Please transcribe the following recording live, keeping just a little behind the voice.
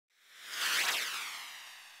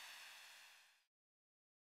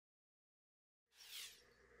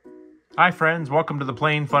Hi friends, welcome to the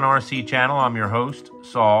Plain Fun RC channel. I'm your host,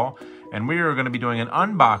 Saul, and we are going to be doing an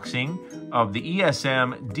unboxing of the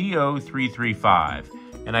ESM DO-335.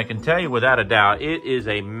 And I can tell you without a doubt, it is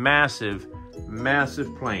a massive,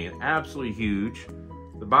 massive plane, absolutely huge.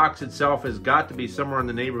 The box itself has got to be somewhere in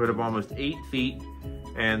the neighborhood of almost 8 feet,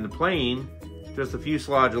 and the plane, just the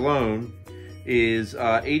fuselage alone, is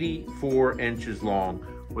 84 inches long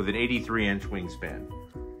with an 83-inch wingspan.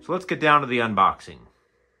 So let's get down to the unboxing.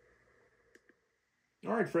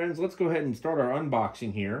 All right, friends, let's go ahead and start our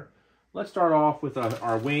unboxing here. Let's start off with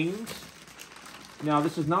our wings. Now,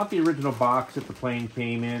 this is not the original box that the plane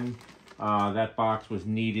came in. That box was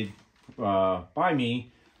needed by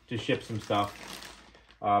me to ship some stuff.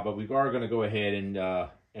 But we are going to go ahead and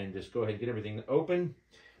just go ahead and get everything open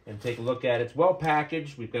and take a look at it. It's well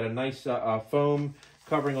packaged. We've got a nice foam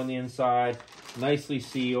covering on the inside, nicely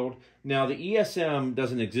sealed. Now, the ESM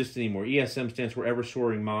doesn't exist anymore. ESM stands for Ever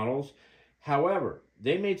Soaring Models. However,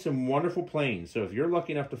 they made some wonderful planes, so if you're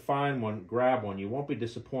lucky enough to find one, grab one. You won't be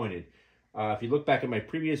disappointed. If you look back at my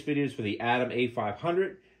previous videos for the Atom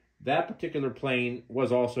A500, that particular plane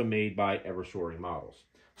was also made by Ever Soaring Models.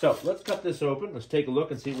 So let's cut this open. Let's take a look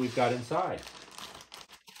and see what we've got inside.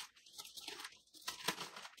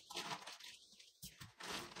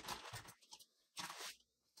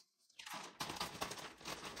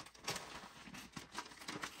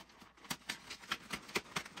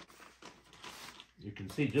 You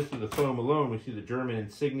can see just through the foam alone, we see the German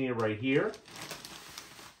insignia right here.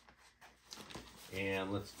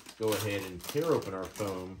 And let's go ahead and tear open our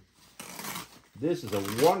foam. This is a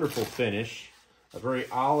wonderful finish, a very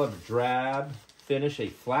olive drab finish, a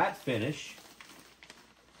flat finish.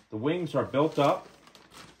 The wings are built up,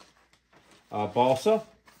 balsa.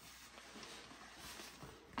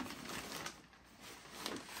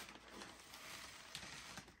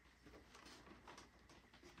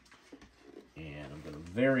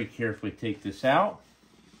 Very carefully take this out.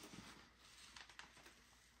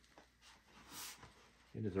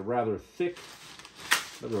 It is a rather thick,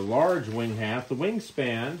 rather large wing half. The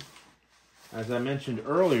wingspan, as I mentioned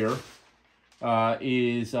earlier,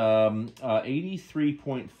 is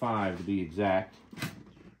 83.5 to be exact.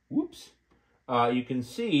 Whoops. You can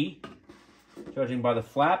see, judging by the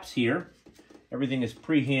flaps here, everything is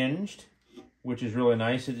pre-hinged, which is really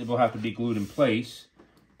nice. It will have to be glued in place.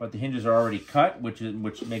 But the hinges are already cut, which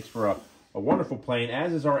makes for a wonderful plane,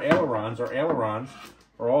 as is our ailerons. Our ailerons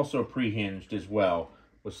are also pre-hinged as well,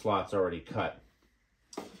 with slots already cut.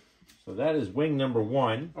 So that is wing number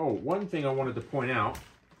one. Oh, one thing I wanted to point out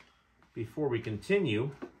before we continue.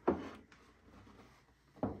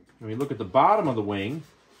 When we look at the bottom of the wing,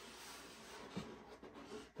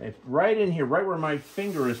 right in here, right where my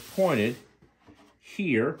finger is pointed,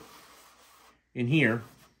 here, in here,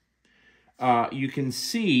 you can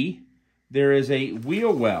see there is a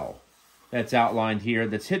wheel well that's outlined here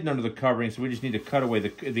that's hidden under the covering, so we just need to cut away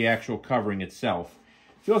the actual covering itself.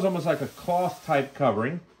 Feels almost like a cloth type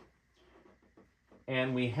covering.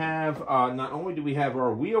 And we have, not only do we have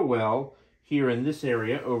our wheel well here in this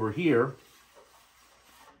area over here,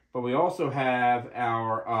 but we also have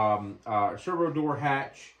our servo door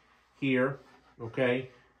hatch here, okay,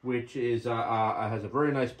 which is has a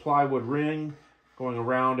very nice plywood ring going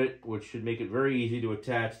around it, which should make it very easy to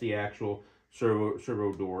attach the actual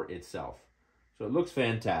servo door itself. So it looks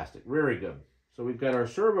fantastic, very good. So we've got our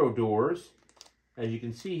servo doors, as you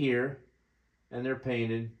can see here, and they're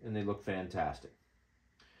painted and they look fantastic.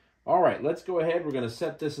 All right, let's go ahead. We're going to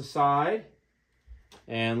set this aside,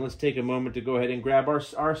 and let's take a moment to go ahead and grab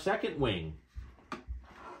our second wing.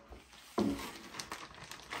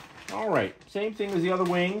 All right, same thing as the other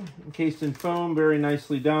wing, encased in foam, very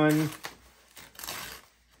nicely done.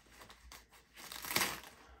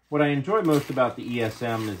 What I enjoy most about the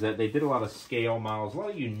ESM is that they did a lot of scale models, a lot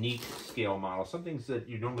of unique scale models, some things that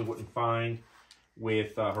you normally wouldn't find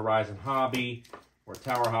with Horizon Hobby or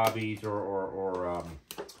Tower Hobbies or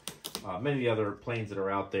many of the other planes that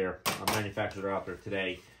are out there, manufacturers that are out there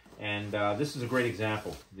today. And this is a great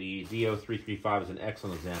example. The DO-335 is an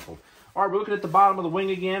excellent example. All right, we're looking at the bottom of the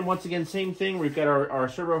wing again. Once again, same thing. We've got our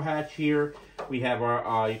servo hatch here. We have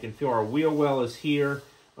our, you can feel our wheel well is here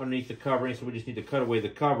underneath the covering, so we just need to cut away the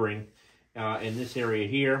covering in this area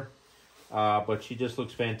here. But she just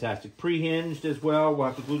looks fantastic. Pre-hinged as well. We'll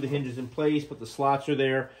have to glue the hinges in place, but the slots are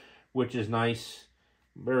there, which is nice.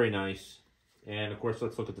 Very nice. And, of course,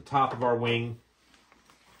 let's look at the top of our wing.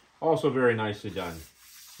 Also very nicely done.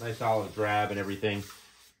 Nice olive drab and everything.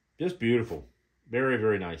 Just beautiful. Very,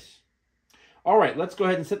 very nice. All right, let's go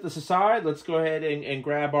ahead and set this aside. Let's go ahead and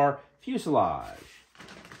grab our fuselage.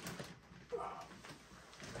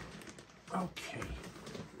 Okay,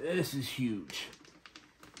 This is huge.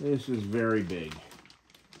 This is very big.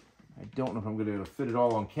 I don't know if I'm going to be able to fit it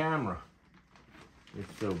all on camera.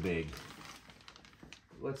 It's so big.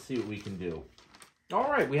 Let's see what we can do. All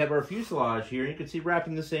right, we have our fuselage here. You can see wrapped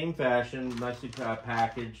in the same fashion, nicely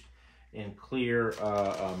packaged in clear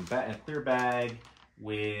bag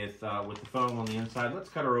with the foam on the inside. Let's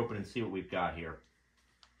cut her open and see what we've got here.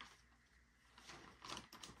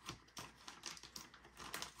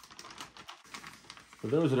 For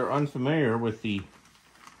those that are unfamiliar with the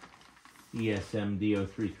ESM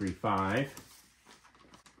DO-335, it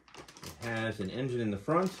has an engine in the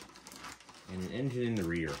front and an engine in the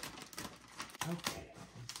rear. Okay,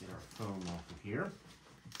 let's get our foam off of here.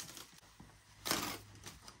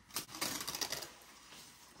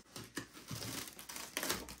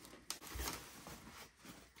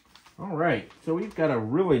 All right, so we've got a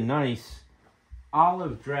really nice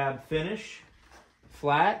olive drab finish,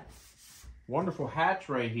 flat, wonderful hatch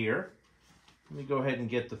right here. Let me go ahead and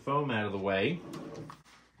get the foam out of the way.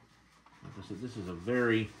 This is a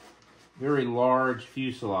very, very large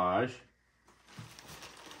fuselage.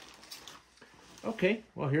 Okay,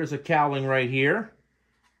 well, here's a cowling right here.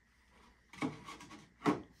 We'll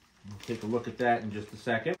take a look at that in just a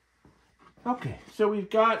second. Okay, so we've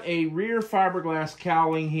got a rear fiberglass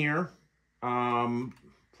cowling here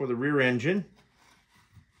for the rear engine.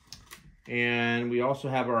 And we also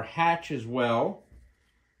have our hatch as well.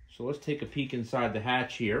 So let's take a peek inside the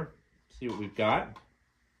hatch here, see what we've got.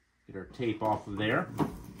 Get our tape off of there.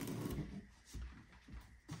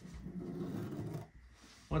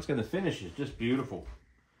 Once again, the finish is just beautiful.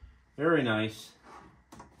 Very nice.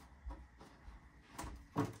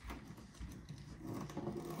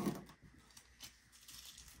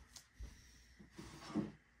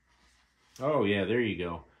 Oh yeah, there you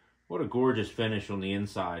go. What a gorgeous finish on the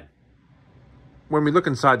inside. When we look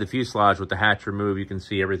inside the fuselage with the hatch removed, you can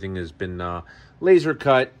see everything has been laser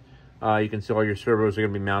cut. You can see all your servos are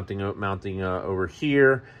going to be mounting over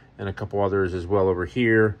here, and a couple others as well over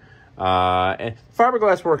here. And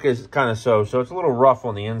fiberglass work is kind of so it's a little rough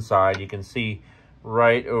on the inside. You can see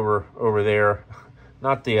right over there.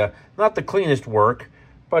 Not the cleanest work,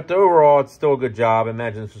 but overall it's still a good job. I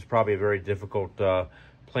imagine this was probably a very difficult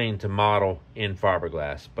plane to model in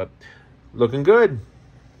fiberglass, but looking good.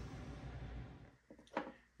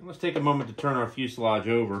 And let's take a moment to turn our fuselage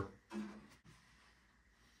over.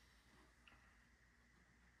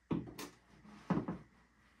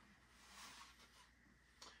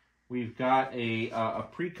 We've got a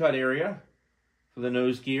pre-cut area for the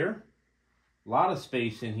nose gear. A lot of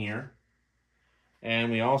space in here. And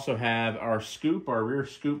we also have our scoop, our rear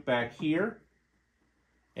scoop back here.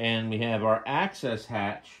 And we have our access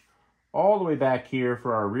hatch all the way back here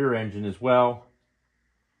for our rear engine as well.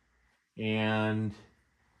 And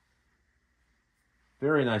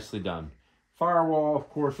very nicely done. Firewall, of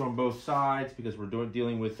course, on both sides because we're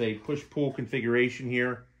dealing with a push-pull configuration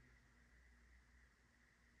here.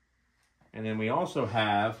 And then we also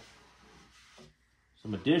have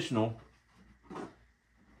some additional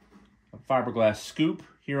fiberglass scoop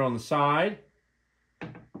here on the side.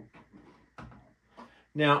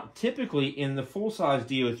 Now, typically in the full-size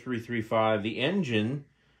DO-335, the engine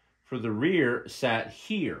for the rear sat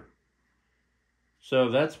here.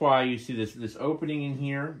 So that's why you see this opening in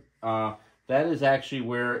here. That is actually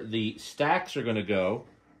where the stacks are going to go,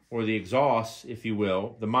 or the exhausts, if you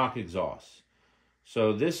will, the mock exhausts.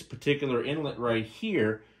 So this particular inlet right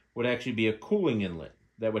here would actually be a cooling inlet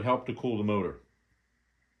that would help to cool the motor.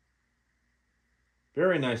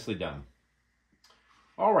 Very nicely done.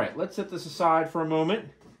 All right, let's set this aside for a moment.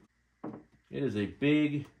 It is a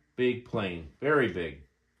big, big plane. Very big.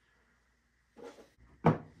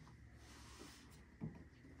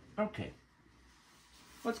 Okay.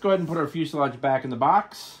 Let's go ahead and put our fuselage back in the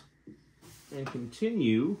box and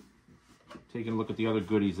continue taking a look at the other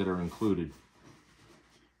goodies that are included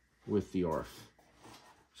with the ARF.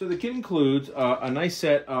 So the kit includes a nice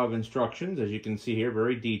set of instructions, as you can see here,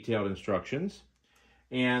 very detailed instructions.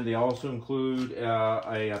 And they also include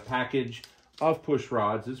a package of push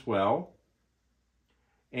rods as well.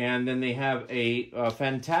 And then they have a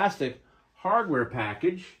fantastic hardware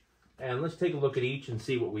package. And let's take a look at each and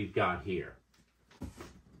see what we've got here.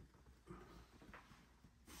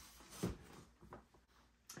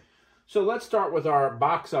 So let's start with our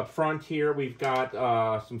box up front here. We've got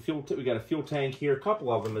we got a fuel tank here, a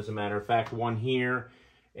couple of them as a matter of fact, one here,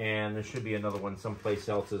 and there should be another one someplace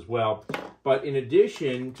else as well. But in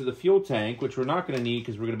addition to the fuel tank, which we're not going to need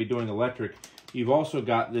because we're going to be doing electric, you've also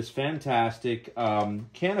got this fantastic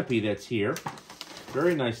canopy that's here.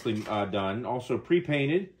 Very nicely done. Also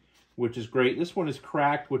pre-painted, which is great. This one is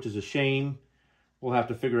cracked, which is a shame. we'll have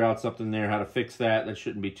to figure out something there, how to fix that. That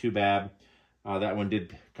shouldn't be too bad. That one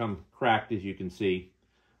did come cracked, as you can see.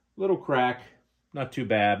 Little crack, not too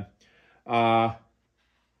bad. But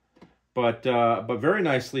very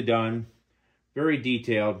nicely done, very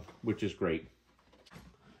detailed, which is great.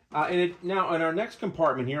 Now, in our next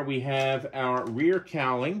compartment here, we have our rear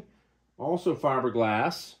cowling, also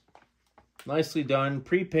fiberglass, nicely done,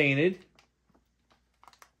 pre-painted.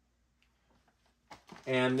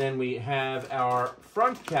 And then we have our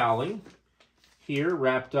front cowling here,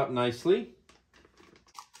 wrapped up nicely.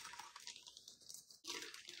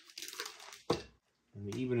 And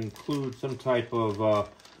we even include some type of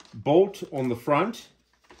bolt on the front.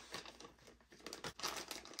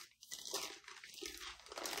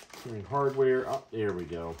 Hearing hardware. Oh, there we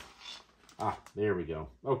go. Ah, there we go.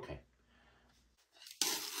 Okay.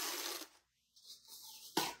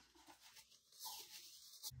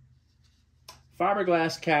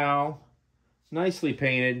 Fiberglass cowl, nicely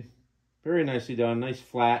painted, very nicely done, nice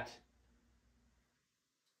flat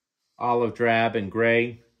olive drab and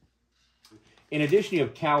gray. In addition, you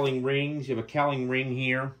have cowling rings. You have a cowling ring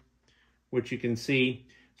here, which you can see.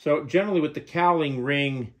 So generally with the cowling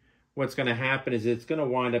ring, what's going to happen is it's going to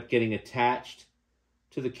wind up getting attached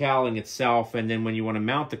to the cowling itself, and then when you want to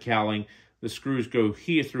mount the cowling, the screws go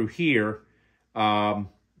here through here to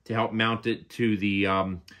help mount it to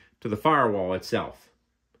the firewall itself.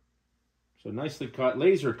 So nicely cut,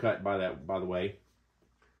 laser cut by the way.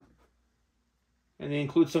 And they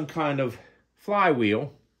include some kind of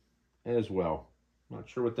flywheel as well. Not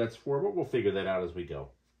sure what that's for, but we'll figure that out as we go.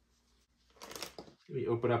 Let me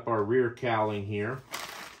open up our rear cowling here.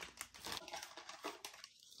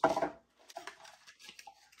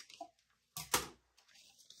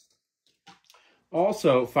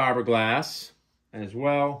 Also fiberglass as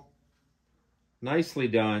well. Nicely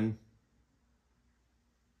done.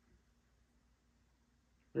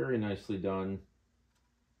 Very nicely done.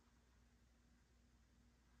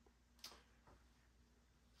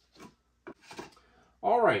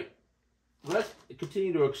 All right, let's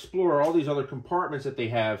continue to explore all these other compartments that they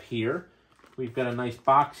have here. We've got a nice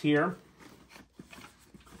box here,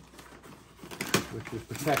 which is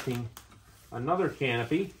protecting another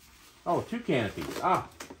canopy. Oh, two canopies. Ah,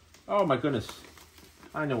 oh my goodness.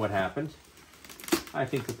 I know what happened. I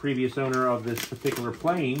think the previous owner of this particular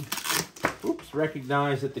plane, oops,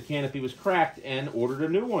 recognized that the canopy was cracked and ordered a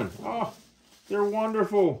new one. Oh, they're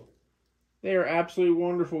wonderful. They are absolutely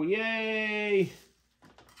wonderful. Yay!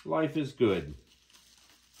 Life is good.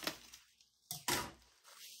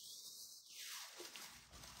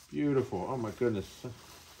 Beautiful. Oh my goodness.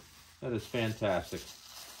 That is fantastic.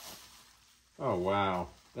 Oh wow.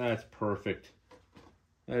 That's perfect.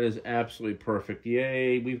 That is absolutely perfect.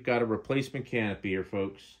 Yay, we've got a replacement canopy here,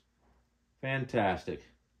 folks. Fantastic.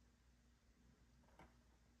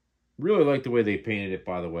 Really like the way they painted it,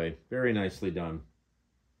 by the way. Very nicely done.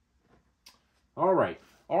 All right,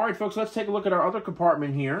 folks, let's take a look at our other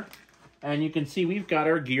compartment here. And you can see we've got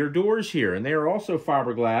our gear doors here, and they are also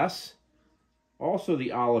fiberglass, also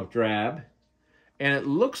the olive drab. And it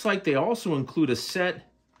looks like they also include a set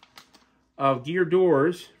of gear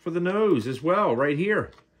doors for the nose as well, right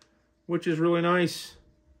here, which is really nice.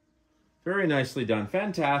 Very nicely done.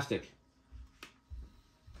 Fantastic.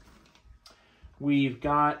 We've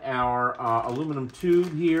got our aluminum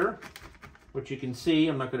tube here, which you can see.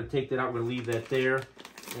 I'm not going to take that out. I'm going to leave that there.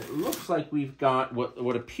 And it looks like we've got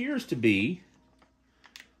what appears to be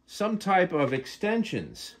some type of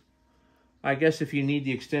extensions. I guess if you need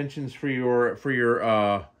the extensions for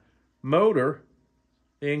your motor,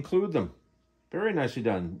 they include them. Very nicely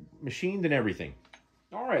done, machined and everything.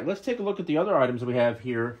 All right, let's take a look at the other items that we have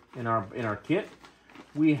here in our kit.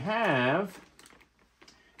 We have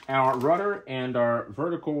our rudder and our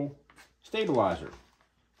vertical stabilizer.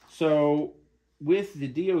 So with the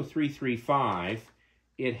DO-335,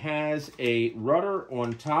 it has a rudder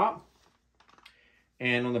on top,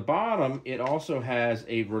 and on the bottom, it also has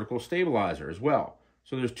a vertical stabilizer as well.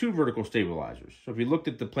 So there's two vertical stabilizers. So if you looked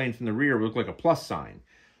at the plane from the rear, it would look like a plus sign.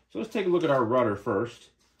 So let's take a look at our rudder first.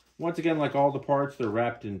 Once again, like all the parts, they're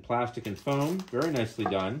wrapped in plastic and foam. Very nicely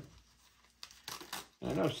done.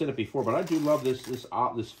 And I know I've said it before, but I do love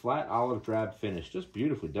this flat olive drab finish. Just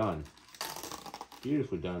beautifully done.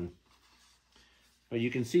 Beautifully done. But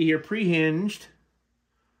you can see here, pre-hinged,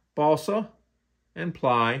 balsa, and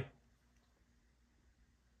ply.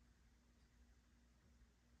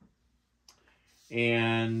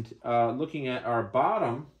 And looking at our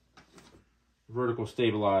bottom vertical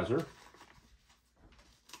stabilizer,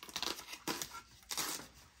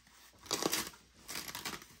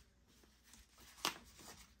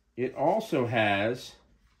 it also has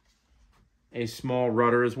a small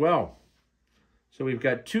rudder as well. So we've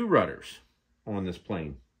got 2 rudders on this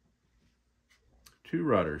plane. 2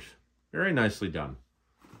 rudders. Very nicely done.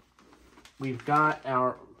 We've got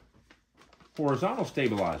our horizontal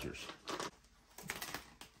stabilizers.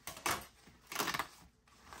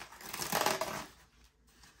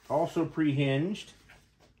 Also pre-hinged,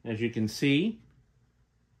 as you can see.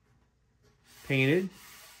 Painted.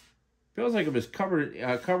 Feels like it was covered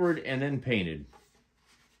and then painted.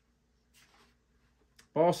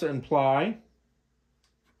 Balsa and ply.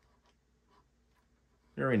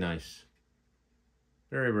 Very nice.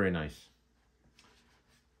 Very, very nice.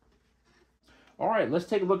 All right, let's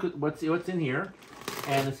take a look at what's in here.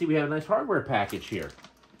 And let's see, we have a nice hardware package here,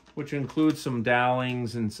 which includes some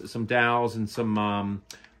dowlings and some dowels and some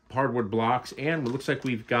hardwood blocks. And it looks like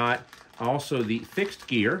we've got also the fixed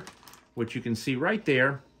gear, which you can see right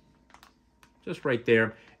there, just right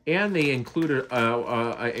there. And they include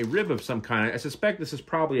a rib of some kind. I suspect this is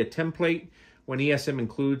probably a template. When ESM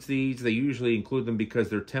includes these, they usually include them because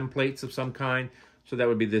they're templates of some kind. So that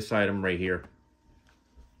would be this item right here.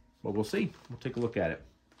 But we'll see. We'll take a look at it.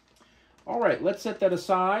 All right, let's set that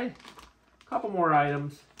aside. A couple more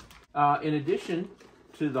items. In addition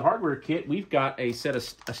to the hardware kit, we've got a set of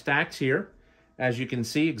stacks here. As you can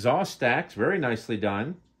see, exhaust stacks, very nicely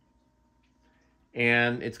done.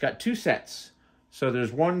 And it's got 2 sets. So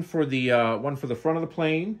there's one for the front of the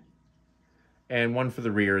plane and one for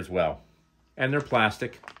the rear as well. And they're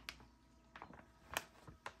plastic,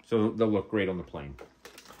 so they'll look great on the plane.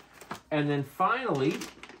 And then finally,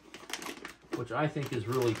 which I think is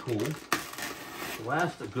really cool, the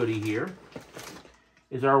last goodie here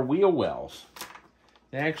is our wheel wells.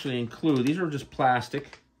 They actually include, these are just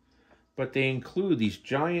plastic, but they include these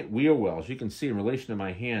giant wheel wells. You can see in relation to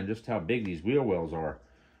my hand just how big these wheel wells are.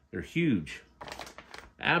 They're huge,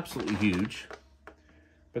 absolutely huge,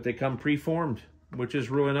 but they come pre-formed, which is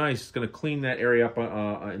really nice. It's going to clean that area up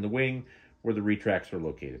in the wing where the retracts are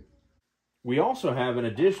located. We also have an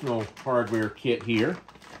additional hardware kit here.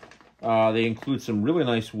 They include some really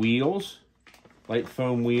nice wheels, light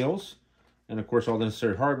foam wheels, and of course all the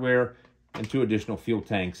necessary hardware, and 2 additional fuel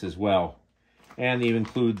tanks as well. And they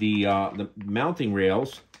include the mounting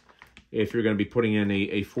rails if you're going to be putting in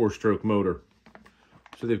a 4-stroke motor.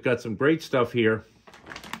 So they've got some great stuff here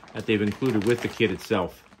that they've included with the kit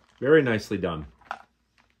itself. Very nicely done.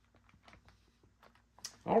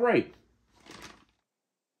 All right.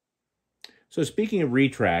 So speaking of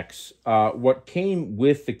retracts, what came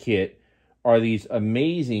with the kit are these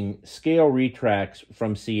amazing scale retracts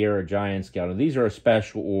from Sierra Giant Scale. Now, these are a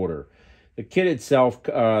special order. The kit itself,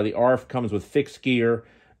 the ARF, comes with fixed gear.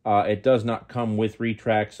 It does not come with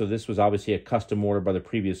retracts, so this was obviously a custom order by the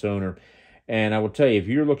previous owner. And I will tell you, if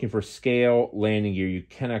you're looking for scale landing gear, you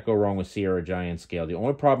cannot go wrong with Sierra Giant Scale. The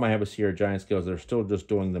only problem I have with Sierra Giant Scale is they're still just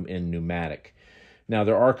doing them in pneumatic. Now,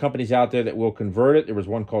 there are companies out there that will convert it. There was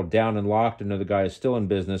one called Down and Locked. Another guy is still in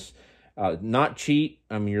business. Not cheap.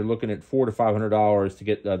 I mean, you're looking at $400 to $500 to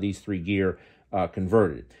get these 3 gear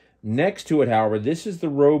converted. Next to it, however, this is the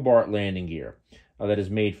Robart landing gear that is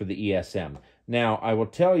made for the ESM. Now, I will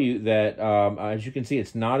tell you that, as you can see,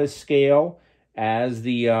 it's not as scale as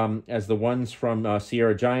the ones from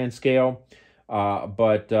Sierra Giant Scale,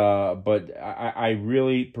 but I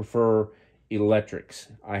really prefer electrics.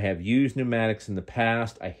 I have used pneumatics in the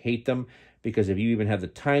past. I hate them because if you even have the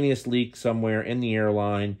tiniest leak somewhere in the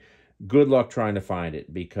airline, good luck trying to find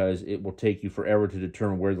it because it will take you forever to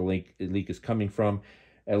determine where the leak is coming from.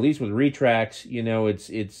 At least with retracts, you know, it's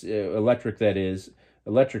electric, that is,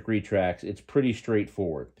 electric retracts, it's pretty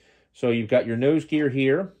straightforward. So you've got your nose gear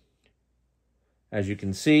here, as you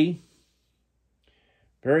can see.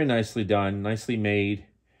 Very nicely done, nicely made.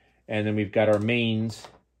 And then we've got our mains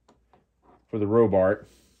for the Robart,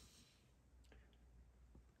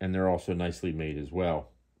 and they're also nicely made as well.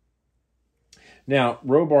 Now,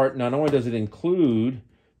 Robart, not only does it include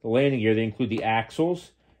the landing gear, they include the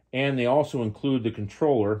axles, and they also include the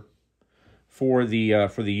controller for the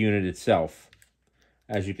unit itself,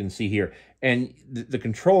 as you can see here. And the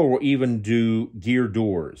controller will even do gear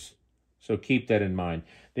doors, so keep that in mind.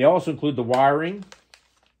 They also include the wiring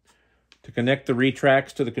to connect the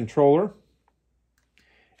retracts to the controller.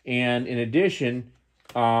 And in addition,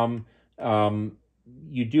 you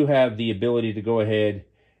do have the ability to go ahead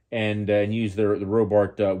and use the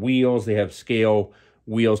Robart wheels. They have scale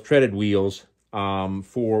wheels, treaded wheels,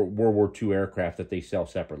 for World War II aircraft that they sell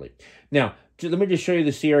separately. Now, let me just show you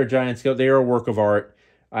the Sierra Giant Scale. They are a work of art.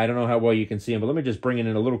 I don't know how well you can see them, but let me just bring it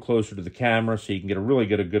in a little closer to the camera so you can get a really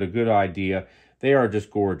good idea. They are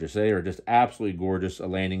just gorgeous. They are just absolutely gorgeous, a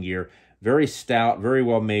landing gear. Very stout, very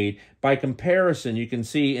well made. By comparison, you can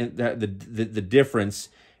see the difference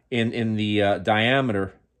in the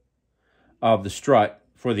diameter of the strut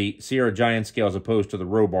for the Sierra Giant scale as opposed to the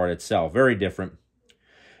Robart itself. Very different.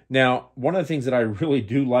 Now, one of the things that I really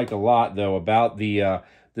do like a lot, though, about the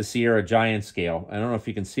Sierra Giant scale, I don't know if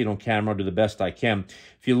you can see it on camera, I'll do the best I can.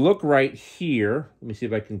 If you look right here, let me see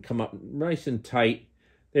if I can come up nice and tight.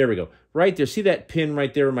 There we go. Right there, see that pin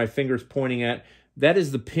right there where my finger's pointing at? That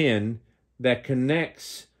is the pin that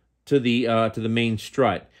connects to the main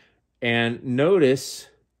strut. And notice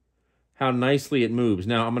how nicely it moves.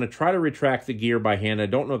 Now, I'm going to try to retract the gear by hand. I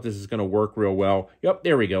don't know if this is going to work real well. Yep,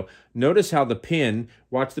 there we go. Notice how the pin,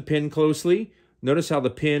 watch the pin closely. Notice how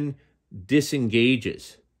the pin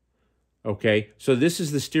disengages. Okay, so this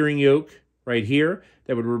is the steering yoke right here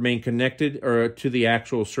that would remain connected to the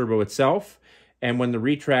actual servo itself. And when the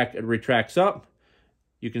retracts up,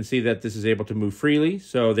 you can see that this is able to move freely.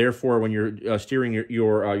 So therefore, when you're steering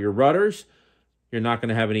your rudders, you're not going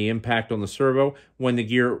to have any impact on the servo. When the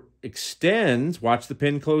gear extends, watch the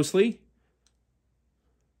pin closely.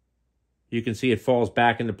 You can see it falls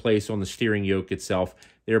back into place on the steering yoke itself,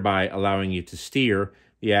 thereby allowing you to steer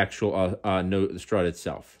the actual the strut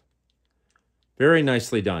itself. Very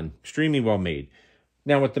nicely done. Extremely well made.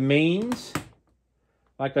 Now with the mains,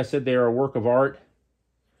 like I said, they are a work of art.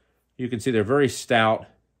 You can see they're very stout,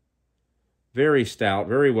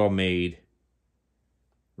 very well made.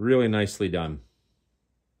 Really nicely done.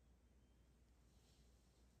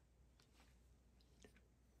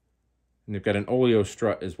 And they've got an oleo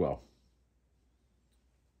strut as well.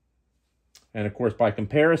 And of course, by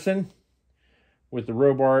comparison with the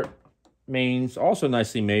Robart mains, also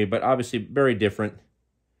nicely made, but obviously very different.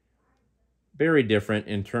 Very different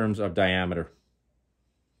in terms of diameter.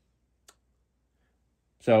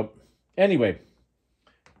 So, anyway,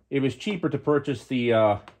 it was cheaper to purchase the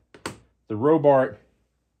Robart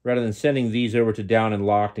rather than sending these over to Down and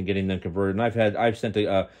Locked and getting them converted. And I've sent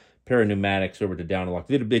a pair of pneumatics over to Down and Locked.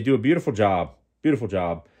 They do a beautiful job,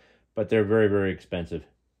 but they're very, very expensive.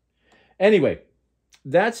 Anyway,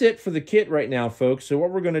 that's it for the kit right now, folks. So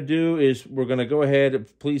what we're going to do is we're going to go ahead.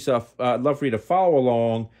 Please, I'd love for you to follow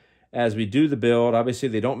along as we do the build. Obviously,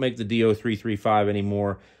 they don't make the DO-335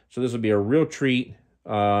 anymore, so this will be a real treat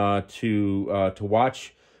to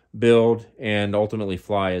watch, build, and ultimately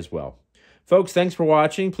fly as well. Folks, thanks for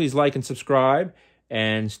watching. Please like and subscribe,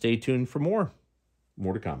 and stay tuned for more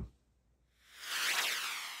to come.